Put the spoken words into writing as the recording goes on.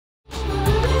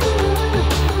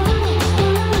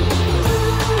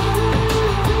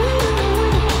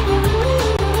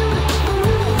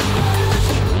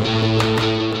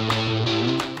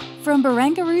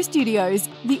Studios,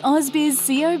 the Whispir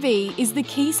COB is the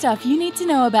key stuff you need to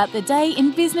know about the day in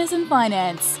business and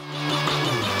finance.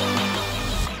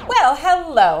 Well,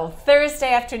 hello.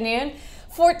 Thursday afternoon,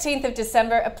 14th of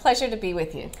December. A pleasure to be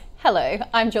with you. Hello,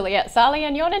 I'm Juliet Sally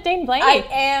and you're Nadine Blaney. I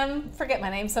am. Forget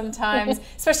my name sometimes,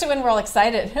 especially when we're all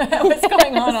excited what's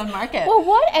going on market. Well,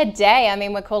 what a day. I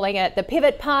mean, we're calling it the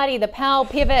pivot party, the PAL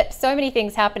pivot, so many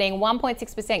things happening.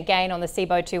 1.6% gain on the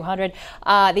CBO 200.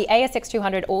 The ASX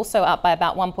 200 also up by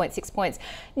about 1.6 points,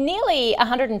 nearly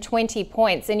 120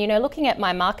 points. And, you know, looking at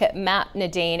my market map,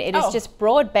 Nadine, it is just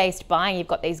broad-based buying. You've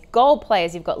got these gold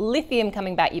players, you've got lithium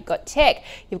coming back, you've got tech,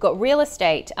 you've got real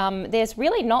estate. There's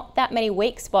really not that many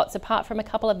weak spots apart from a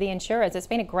couple of the insurers. It's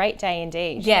been a great day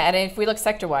indeed. Yeah, and if we look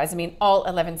sector-wise, I mean, all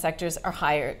 11 sectors are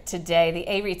higher today. The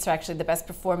A-REITs are actually the best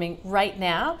performing right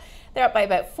now. They're up by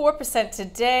about 4%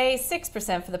 today,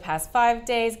 6% for the past 5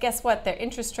 days. Guess what? They're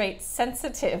interest rate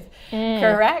sensitive,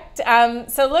 correct?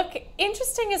 So look,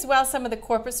 interesting as well, some of the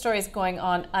corporate stories going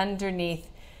on underneath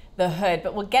the hood,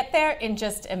 but we'll get there in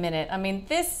just a minute. I mean,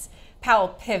 this Powell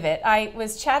pivot. I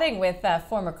was chatting with a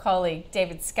former colleague,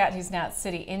 David Scott, who's now at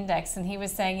City Index, and he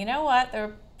was saying, you know what, there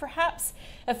were perhaps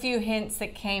a few hints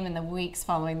that came in the weeks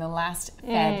following the last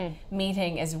Fed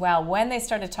meeting as well, when they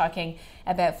started talking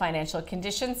about financial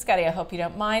conditions. Scotty, I hope you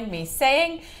don't mind me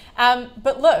saying.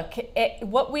 But look,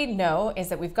 what we know is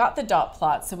that we've got the dot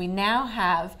plot, so we now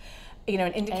have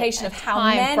an indication of how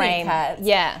many cuts.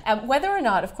 Yeah. Whether or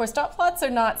not, of course, dot plots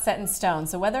are not set in stone,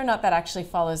 so whether or not that actually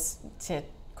follows to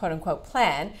quote-unquote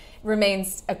plan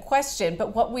remains a question.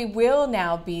 But what we will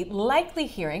now be likely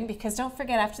hearing, because don't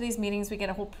forget, after these meetings we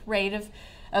get a whole parade of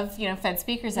Fed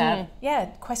speakers out.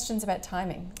 Questions about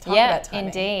timing. Talk about timing.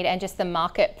 Indeed, and just the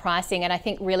market pricing, and I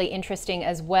think really interesting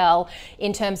as well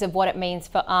in terms of what it means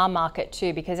for our market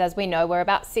too, because as we know, we're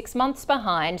about 6 months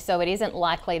behind, so it isn't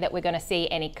likely that we're going to see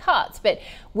any cuts, but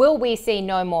will we see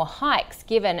no more hikes,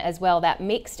 given as well that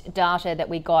mixed data that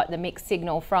we got, the mixed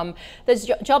signal from the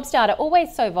jobs data,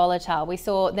 always so volatile. We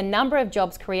saw the number of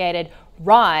jobs created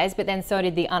rise, but then so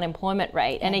did the unemployment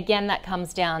rate. And again, that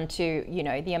comes down to,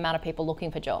 the amount of people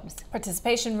looking for jobs.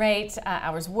 Participation rate,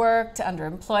 hours worked,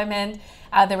 underemployment.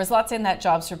 There was lots in that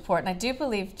jobs report. And I do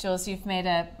believe, Jules, you've made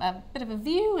a bit of a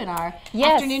view in our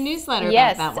afternoon newsletter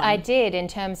about that one. Yes, I did, in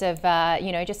terms of,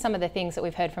 just some of the things that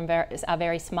we've heard from our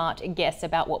very smart guests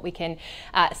about what we can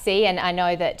see. And I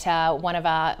know that one of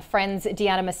our friends,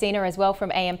 Deanna Messina, as well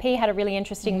from AMP, had a really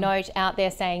interesting note out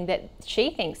there saying that she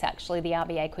thinks actually the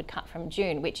RBA could cut from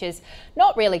June, which is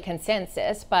not really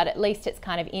consensus, but at least it's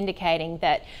kind of indicating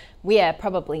that we are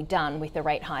probably done with the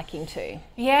rate hiking too.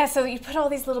 Yeah, so you put all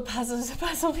these little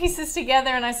puzzle pieces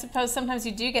together, and I suppose sometimes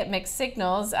you do get mixed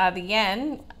signals. The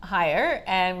yen higher,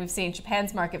 and we've seen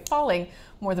Japan's market falling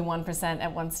more than 1%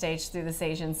 at one stage through this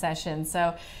Asian session.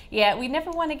 So yeah, we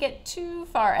never want to get too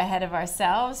far ahead of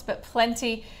ourselves, but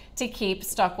plenty to keep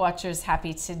stock watchers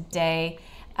happy today.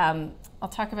 I'll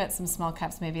talk about some small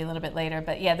caps maybe a little bit later,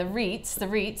 but yeah, the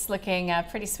REITs looking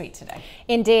pretty sweet today.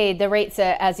 Indeed, the REITs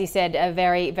are, as you said, a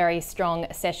very, very strong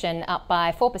session, up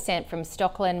by 4% from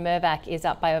Stockland. Mirvac is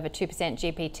up by over 2%,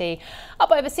 GPT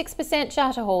up over 6%,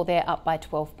 Charter Hall they're up by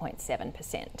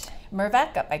 12.7%.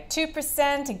 Mirvac up by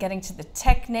 2%, and getting to the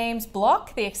tech names,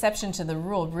 Block, the exception to the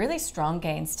rule, really strong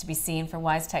gains to be seen for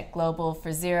WiseTech Global, for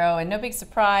Xero, and no big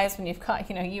surprise when you've got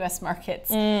US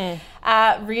markets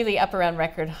really up around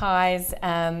record highs.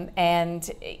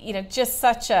 And just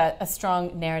such a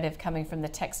strong narrative coming from the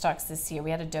tech stocks this year.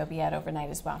 We had Adobe out overnight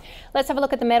as well. Let's have a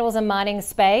look at the metals and mining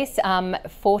space.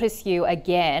 Fortescue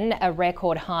again, a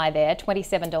record high there,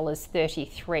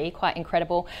 $27.33, quite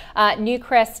incredible.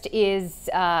 Newcrest is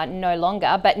no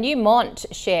longer, but Newmont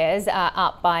shares are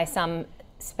up by some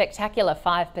spectacular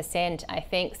 5%, I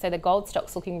think. So the gold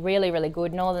stock's looking really, really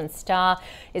good. Northern Star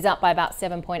is up by about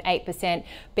 7.8%,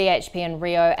 BHP and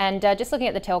Rio. And just looking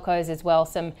at the telcos as well,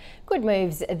 some good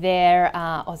moves there.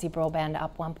 Aussie Broadband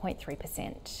up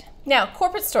 1.3%. Now,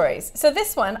 corporate stories. So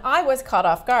this one, I was caught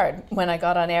off guard when I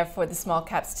got on air for the small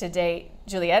caps today,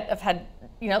 Juliet. I've had,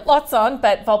 lots on,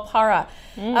 but Volpara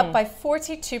up by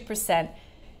 42%.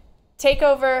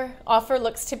 Takeover offer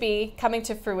looks to be coming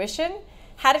to fruition.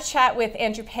 Had a chat with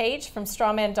Andrew Page from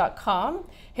strawman.com,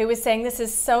 who was saying this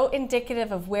is so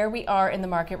indicative of where we are in the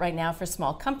market right now for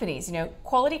small companies.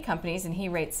 Quality companies, and he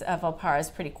rates Volpara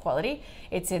as pretty quality.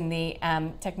 It's in the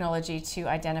technology to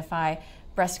identify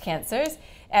breast cancers.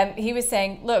 He was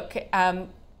saying, look,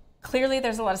 clearly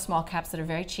there's a lot of small caps that are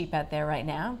very cheap out there right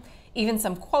now. Even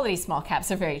some quality small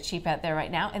caps are very cheap out there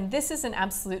right now. And this is an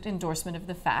absolute endorsement of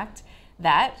the fact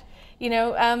that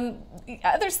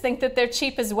others think that they're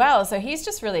cheap as well. So he's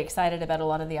just really excited about a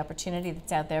lot of the opportunity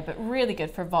that's out there, but really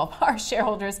good for Volpara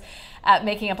shareholders,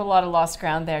 making up a lot of lost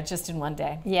ground there just in one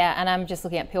day. Yeah, and I'm just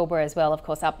looking at Pilbara as well, of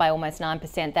course, up by almost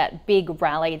 9%. That big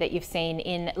rally that you've seen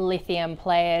in lithium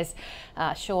players.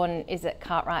 Sean, is it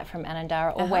Cartwright from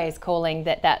Anandara, always calling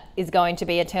that is going to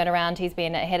be a turnaround. He's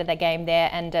been ahead of the game there,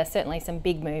 and certainly some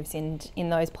big moves in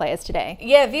those players today.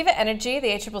 Yeah, Viva Energy, the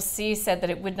ACCC said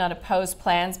that it would not oppose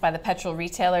plans by the petrol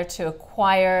retailer to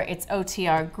acquire its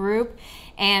OTR group.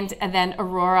 And then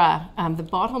Aurora, the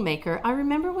bottle maker. I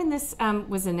remember when this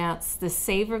was announced, the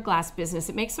Savor Glass business,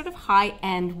 it makes sort of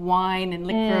high-end wine and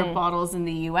liquor bottles in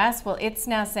the US. Well, it's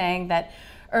now saying that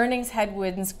earnings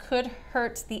headwinds could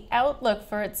hurt the outlook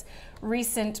for its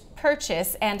recent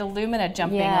purchase, and Alumina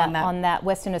jumping on that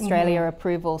Western Australia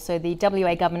approval. So the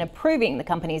WA government approving the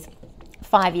company's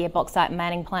 5-year bauxite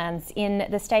mining plans in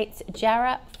the state's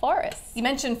Jarrah Forest. You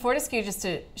mentioned Fortescue just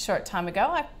a short time ago.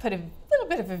 I put a little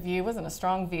bit of a view, wasn't a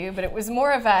strong view, but it was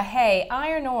more of a, hey,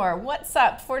 iron ore, what's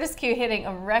up? Fortescue hitting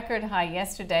a record high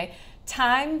yesterday.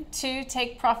 Time to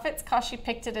take profits. Kashi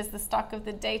picked it as the stock of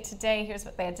the day today. Here's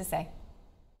what they had to say.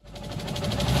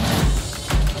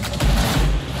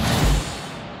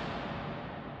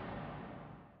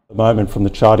 At the moment, from the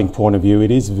charting point of view,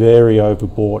 it is very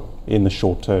overbought in the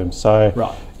short term. So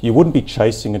you wouldn't be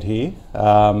chasing it here.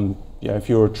 If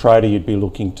you're a trader, you'd be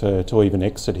looking to even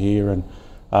exit here. And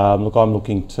look, I'm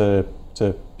looking to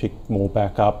pick more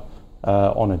back up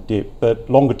on a dip. But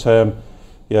longer term,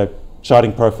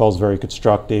 charting profile is very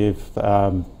constructive.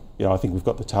 I think we've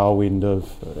got the tailwind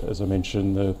of, as I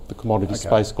mentioned, the commodity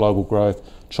space, global growth.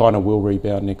 China will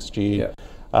rebound next year.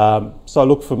 So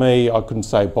look, for me, I couldn't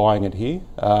say buying it here.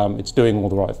 It's doing all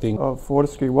the right things. Of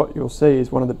Fortescue, what you'll see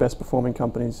is one of the best performing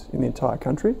companies in the entire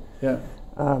country,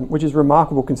 which is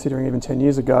remarkable considering even 10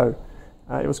 years ago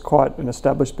it was quite an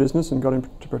established business and got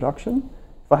into production.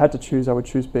 If I had to choose, I would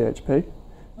choose BHP.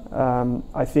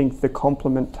 I think the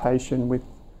complementation with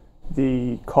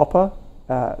the copper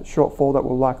shortfall that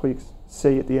we'll likely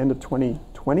see at the end of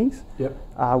 2020s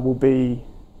will be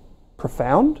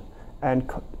profound, and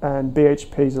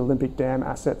BHP's Olympic Dam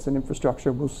assets and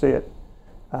infrastructure will see it,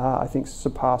 I think,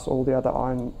 surpass all the other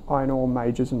iron ore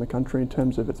majors in the country in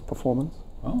terms of its performance.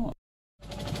 Oh.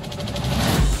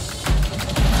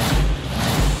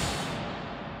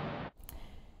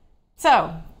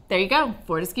 So there you go,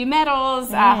 Fortescue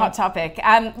Metals, hot topic.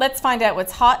 Let's find out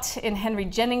what's hot in Henry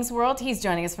Jennings' world. He's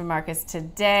joining us from Marcus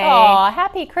today. Oh,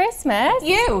 happy Christmas.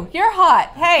 You're hot.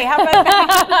 Hey, how about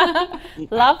that?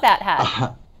 Love that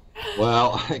hat.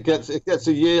 Well, it gets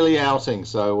a yearly outing,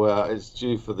 so it's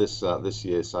due for this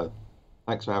year. So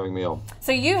thanks for having me on.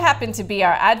 So you happen to be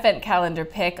our Advent calendar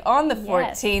pick on the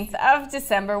 14th of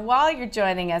December while you're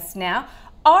joining us now.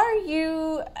 Are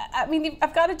you,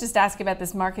 I've got to just ask you about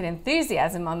this market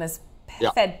enthusiasm on this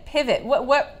Fed pivot.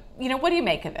 What do you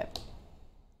make of it?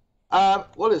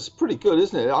 Well, it's pretty good,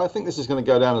 isn't it? I think this is going to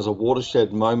go down as a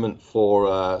watershed moment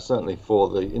for certainly for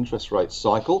the interest rate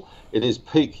cycle. It is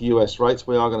peak US rates.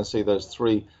 We are going to see those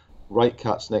 3 rate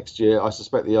cuts next year. I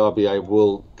suspect the RBA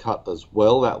will cut as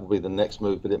well. That will be the next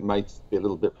move, but it may be a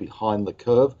little bit behind the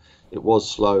curve. It was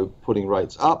slow putting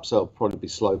rates up, so it'll probably be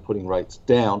slow putting rates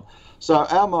down. So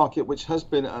our market, which has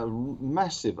been a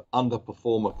massive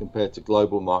underperformer compared to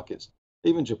global markets,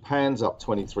 even Japan's up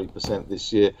 23%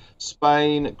 this year.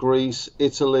 Spain, Greece,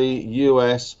 Italy,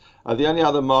 US. The only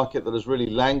other market that has really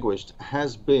languished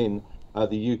has been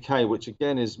the UK, which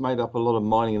again is made up a lot of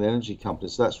mining and energy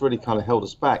companies. So that's really kind of held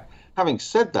us back. Having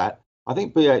said that, I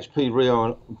think BHP, Rio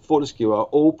and Fortescue are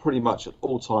all pretty much at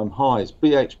all-time highs.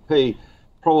 BHP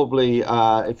probably,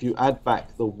 if you add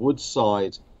back the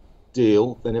Woodside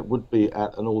deal, then it would be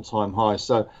at an all-time high.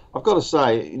 So I've got to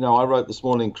say, I wrote this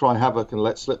morning, cry havoc and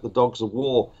let slip the dogs of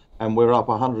war, and we're up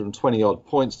 120 odd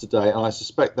points today, and I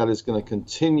suspect that is going to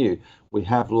continue. We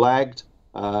have lagged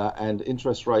and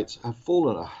interest rates have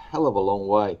fallen a hell of a long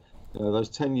way. Those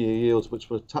 10-year yields, which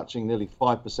were touching nearly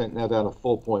 5%, now down to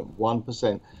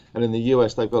 4.1%, and in the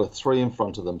US they've got a 3 in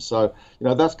front of them. So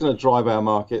that's going to drive our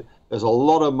market. There's a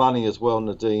lot of money as well,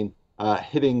 Nadine,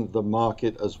 hitting the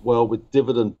market as well, with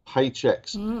dividend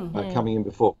paychecks coming in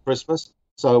before Christmas.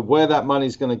 So where that money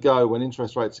is going to go when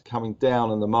interest rates are coming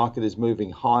down and the market is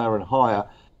moving higher and higher,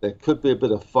 there could be a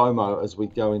bit of FOMO as we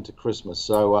go into Christmas.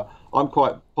 So I'm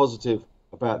quite positive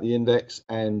about the index,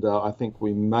 and I think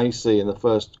we may see in the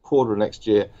first quarter of next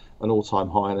year an all-time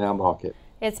high in our market.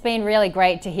 It's been really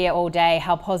great to hear all day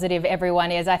how positive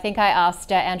everyone is. I think I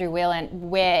asked Andrew Whelan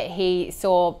where he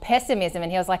saw pessimism,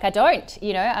 and he was like, I don't,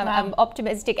 I'm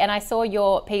optimistic. And I saw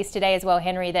your piece today as well,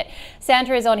 Henry, that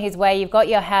Santa is on his way. You've got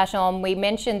your hat on. We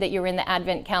mentioned that you're in the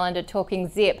advent calendar talking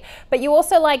Zip, but you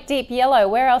also like deep yellow.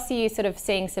 Where else are you sort of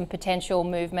seeing some potential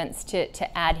movements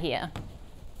to add here?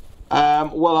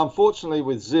 Well, unfortunately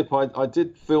with Zip, I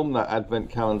did film that advent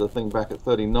calendar thing back at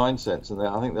 39 cents, and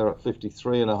I think they're at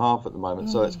 53.5 at the moment,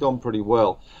 so it's gone pretty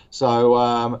well.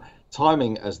 So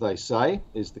timing, as they say,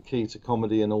 is the key to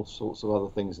comedy and all sorts of other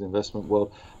things in the investment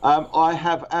world. I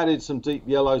have added some deep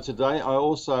yellow today. I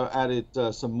also added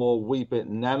some more Weebit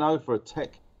Nano for a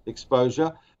tech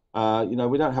exposure.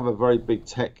 We don't have a very big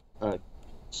tech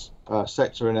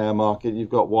sector in our market. You've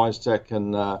got WiseTech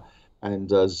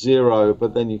and Zero,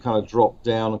 but then you kind of drop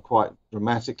down quite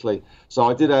dramatically. So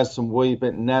I did add some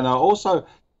Weebit Nano. Also,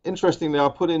 interestingly, I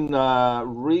put in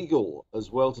Regal as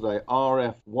well today,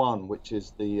 RF1, which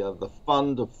is the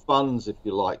fund of funds, if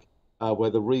you like,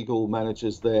 where the Regal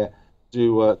managers there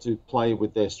do play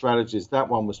with their strategies. That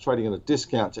one was trading at a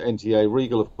discount to NTA.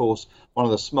 Regal, of course, one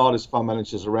of the smartest fund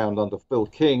managers around under Phil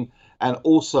King, and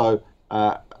also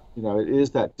it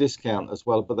is that discount as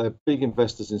well, but they're big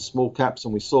investors in small caps,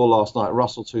 and we saw last night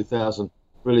Russell 2000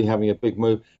 really having a big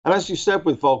move. And as you said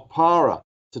with Volpara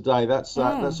today, that's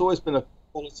always been a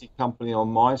quality company on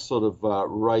my sort of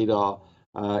radar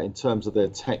in terms of their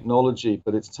technology,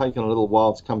 but it's taken a little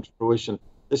while to come to fruition.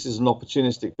 This is an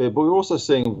opportunistic bid, but we're also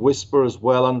seeing Whispir as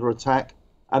well under attack,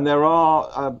 and there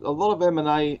are a lot of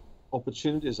M&A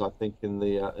opportunities, I think, in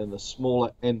the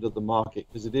smaller end of the market,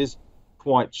 because it is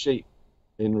quite cheap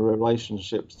in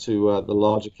relationships to the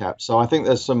larger caps. So I think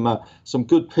there's some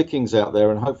good pickings out there,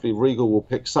 and hopefully Regal will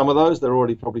pick some of those. They're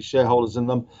already probably shareholders in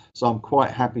them. So I'm quite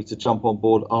happy to jump on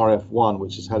board RF1,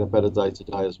 which has had a better day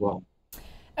today as well.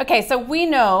 Okay, so we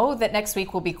know that next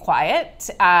week will be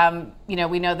quiet. We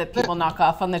know that people knock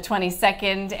off on the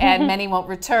 22nd, and many won't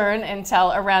return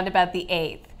until around about the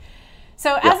 8th.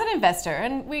 So as an investor,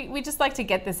 and we just like to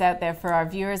get this out there for our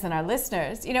viewers and our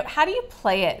listeners, how do you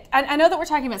play it? I know that we're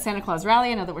talking about Santa Claus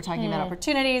Rally, I know that we're talking about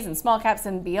opportunities and small caps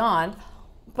and beyond,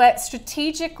 but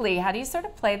strategically, how do you sort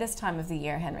of play this time of the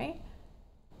year, Henry?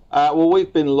 Well,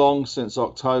 we've been long since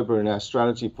October in our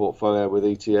strategy portfolio with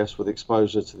ETFs, with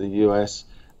exposure to the US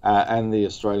and the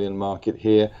Australian market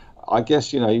here. I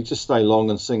guess, you just stay long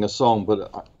and sing a song,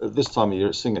 but at this time of year,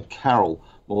 it's sing a carol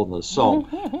more than a song.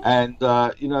 And,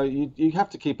 you have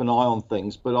to keep an eye on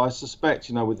things. But I suspect,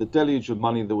 with the deluge of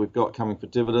money that we've got coming for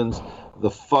dividends, the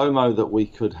FOMO that we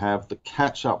could have, the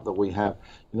catch-up that we have,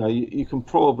 you can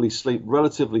probably sleep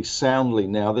relatively soundly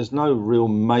now. There's no real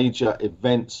major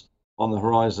events on the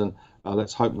horizon.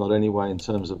 Let's hope not anyway, in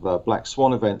terms of black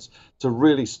swan events, to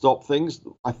really stop things.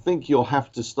 I think you'll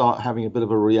have to start having a bit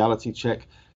of a reality check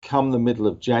come the middle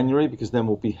of January, because then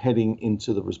we'll be heading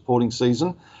into the reporting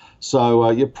season.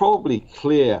 So you're probably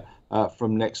clear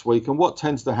from next week. And what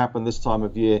tends to happen this time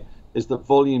of year is that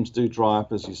volumes do dry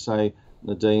up, as you say,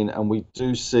 Nadine, and we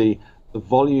do see the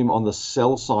volume on the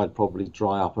sell side probably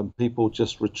dry up, and people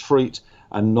just retreat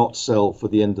and not sell for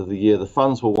the end of the year. The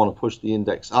funds will want to push the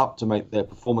index up to make their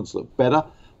performance look better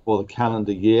for the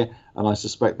calendar year, and I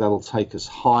suspect that'll take us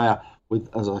higher with,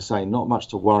 as I say, not much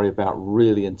to worry about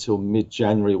really until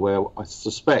mid-January, where I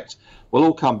suspect we'll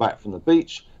all come back from the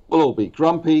beach, we'll all be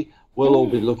grumpy, we'll all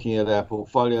be looking at our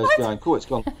portfolios going, cool, it's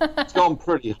gone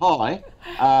pretty high,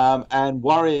 and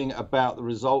worrying about the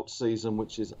results season,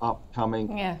 which is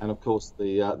upcoming, and of course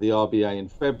the RBA in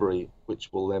February,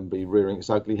 which will then be rearing its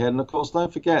ugly head. And of course,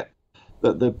 don't forget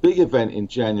that the big event in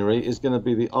January is going to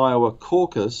be the Iowa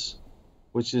caucus,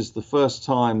 which is the first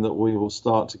time that we will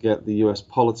start to get the US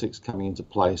politics coming into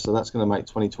play. So that's going to make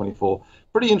 2024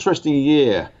 pretty interesting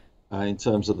year in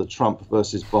terms of the Trump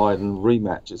versus Biden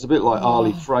rematch. It's a bit like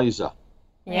Ali Fraser.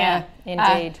 Yeah,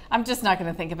 indeed. I'm just not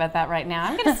going to think about that right now.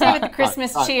 I'm going to stay with the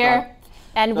Christmas cheer.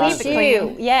 And wish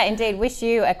you, indeed, wish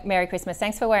you a Merry Christmas.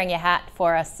 Thanks for wearing your hat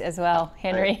for us as well,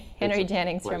 Henry. Henry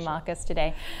Jennings from Marcus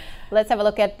today. Let's have a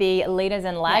look at the leaders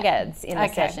and laggards in the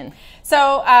session.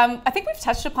 So I think we've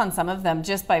touched upon some of them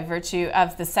just by virtue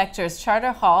of the sectors.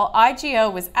 Charter Hall,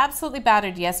 IGO was absolutely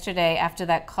battered yesterday after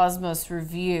that Cosmos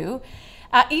review.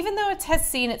 Even though it has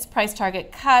seen its price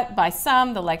target cut by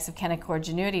some, the likes of Canaccord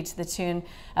Genuity, to the tune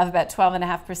of about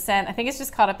 12.5%, I think it's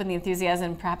just caught up in the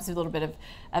enthusiasm, perhaps a little bit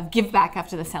of give back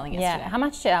after the selling yesterday. Yeah, how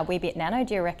much Weebit Nano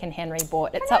do you reckon Henry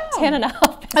bought? It's up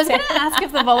 10.5%. I was going to ask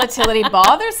if the volatility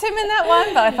bothers him in that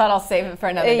one, but I thought I'll save it for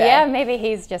another day. Yeah, maybe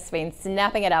he's just been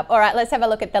snapping it up. All right, let's have a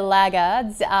look at the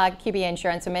laggards. QBE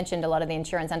Insurance, we mentioned a lot of the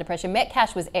insurance under pressure.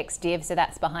 Metcash was ex-div, so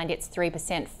that's behind its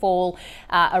 3% fall.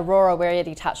 Aurora, we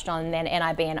already touched on, then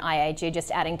NIB and IAG,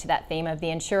 just adding to that theme of the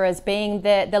insurers being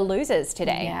the losers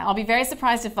today. Yeah, I'll be very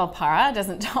surprised if Volpara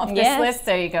doesn't top this list.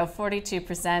 There you go,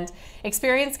 42%.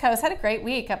 Experience Co. has had a great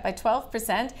week, up by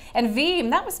 12%. And Veeam,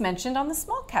 that was mentioned on the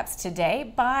small caps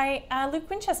today by Luke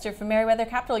Winchester from Merriweather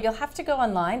Capital. You'll have to go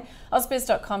online,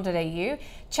 ausbiz.com.au,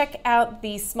 check out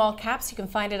the small caps. You can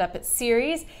find it up at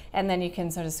series, and then you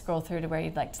can sort of scroll through to where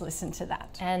you'd like to listen to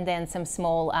that. And then some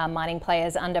small mining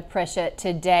players under pressure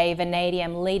today.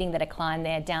 Vanadium leading the decline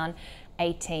there, down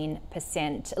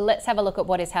 18%. Let's have a look at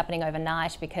what is happening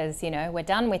overnight, because, you know, we're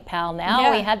done with Powell now.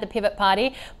 Yeah. We had the pivot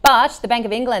party, but the Bank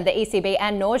of England, the ECB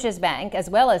and Norges Bank,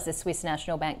 as well as the Swiss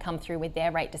National Bank, come through with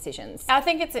their rate decisions. I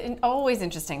think it's always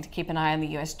interesting to keep an eye on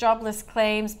the US jobless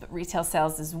claims, but retail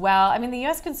sales as well. I mean, the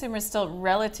US consumer is still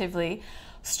relatively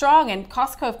strong, and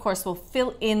Costco, of course, will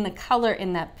fill in the color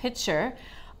in that picture.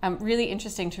 Really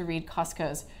interesting to read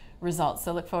Costco's results.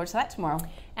 So look forward to that tomorrow.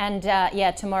 And yeah,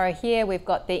 tomorrow here we've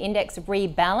got the index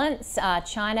rebalance,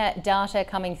 China data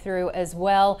coming through as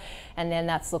well. And then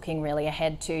that's looking really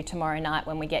ahead to tomorrow night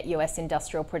when we get US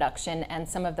industrial production and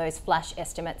some of those flash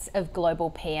estimates of global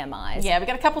PMIs. Yeah, we've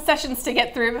got a couple sessions to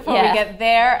get through before we get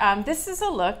there. This is a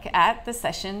look at the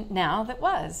session now that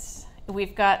was.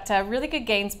 We've got really good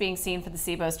gains being seen for the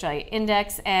COB Australia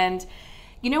Index, and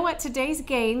you know what? Today's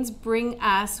gains bring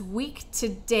us week to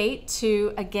date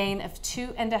to a gain of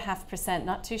 2.5%.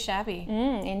 Not too shabby.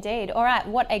 Indeed. All right,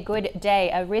 what a good day.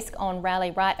 A risk on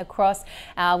rally right across.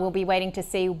 We'll be waiting to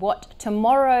see what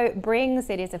tomorrow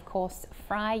brings. It is, of course,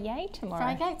 Friday tomorrow.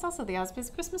 Friday. It's also the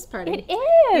Ausbiz Christmas party. It is.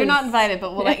 You're not invited,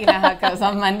 but we'll let you know how it goes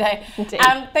on Monday.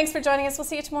 Thanks for joining us. We'll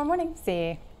see you tomorrow morning.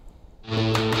 See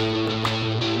you.